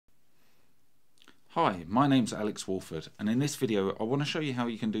Hi, my name's Alex Walford, and in this video I want to show you how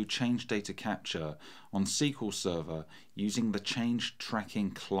you can do change data capture on SQL Server using the change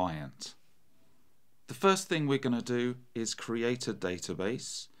tracking client. The first thing we're going to do is create a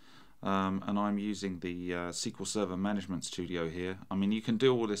database, and I'm using the SQL Server Management Studio here. I mean, you can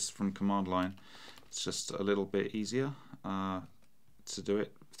do all this from command line. It's just a little bit easier to do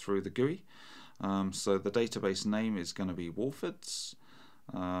it through the GUI. So the database name is going to be Walford's.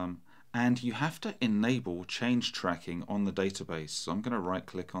 And you have to enable change tracking on the database. So I'm going to right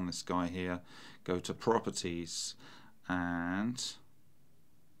click on this guy here, go to properties, and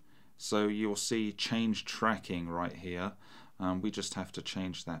so you'll see change tracking right here. We just have to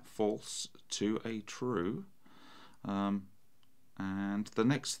change that false to a true. And the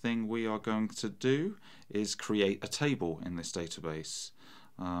next thing we are going to do is create a table in this database.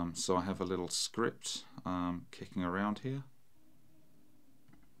 So I have a little script kicking around here.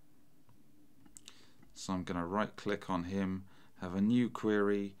 So I'm going to right click on him, have a new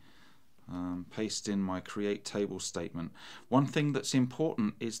query, paste in my create table statement. One thing that's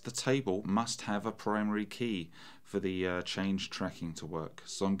important is the table must have a primary key for the change tracking to work.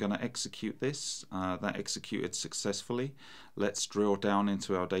 So I'm going to execute this. That executed successfully. Let's drill down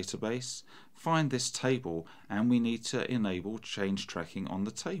into our database, find this table, and we need to enable change tracking on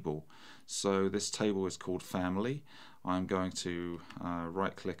the table. So this table is called family. I'm going to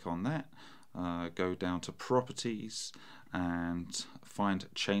right click on that. Go down to properties and find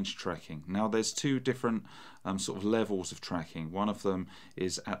change tracking. Now there's two different sort of levels of tracking. One of them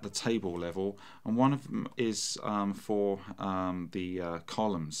is at the table level, and one of them is for the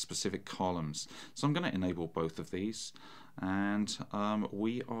columns, specific columns. So I'm going to enable both of these, and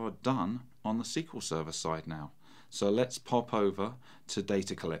we are done on the SQL Server side now. So let's pop over to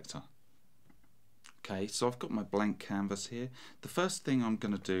Data Collector. Okay, so I've got my blank canvas here. The first thing I'm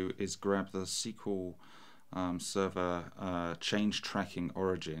going to do is grab the SQL Server change tracking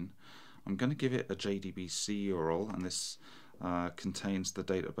origin. I'm going to give it a JDBC URL, and this contains the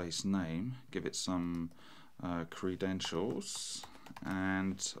database name. Give it some credentials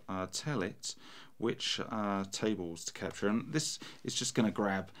and tell it which tables to capture. And this is just going to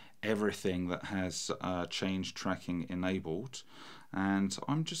grab everything that has change tracking enabled, and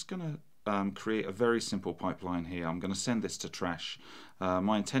I'm just going to create a very simple pipeline here. I'm going to send this to trash.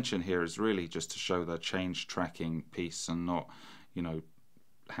 My intention here is really just to show the change tracking piece and not,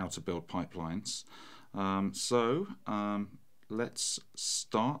 how to build pipelines. Let's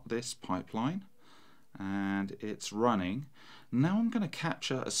start this pipeline, and it's running. Now I'm going to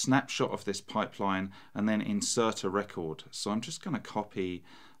capture a snapshot of this pipeline and then insert a record. So I'm just going to copy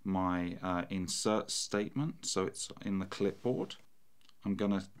my insert statement so it's in the clipboard. I'm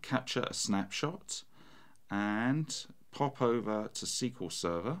going to capture a snapshot and pop over to SQL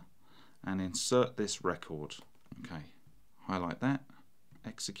Server and insert this record. Okay, highlight that,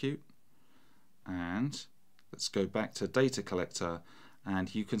 execute, and let's go back to Data Collector,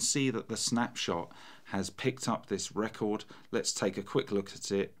 and you can see that the snapshot has picked up this record. Let's take a quick look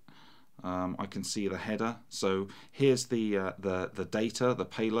at it. I can see the header. So here's the data, the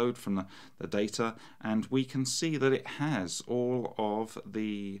payload from the data, and we can see that it has all of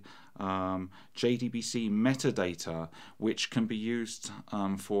the JDBC metadata, which can be used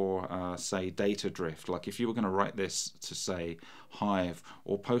for say data drift. Like if you were going to write this to say Hive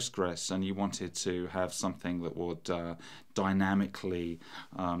or Postgres and you wanted to have something that would dynamically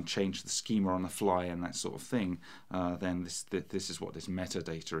change the schema on the fly and that sort of thing, then this is what this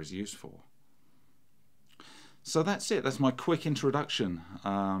metadata is used for. So that's it. That's my quick introduction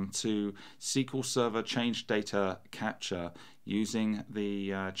to SQL Server change data capture using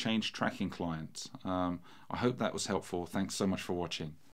the change tracking client. I hope that was helpful. Thanks so much for watching.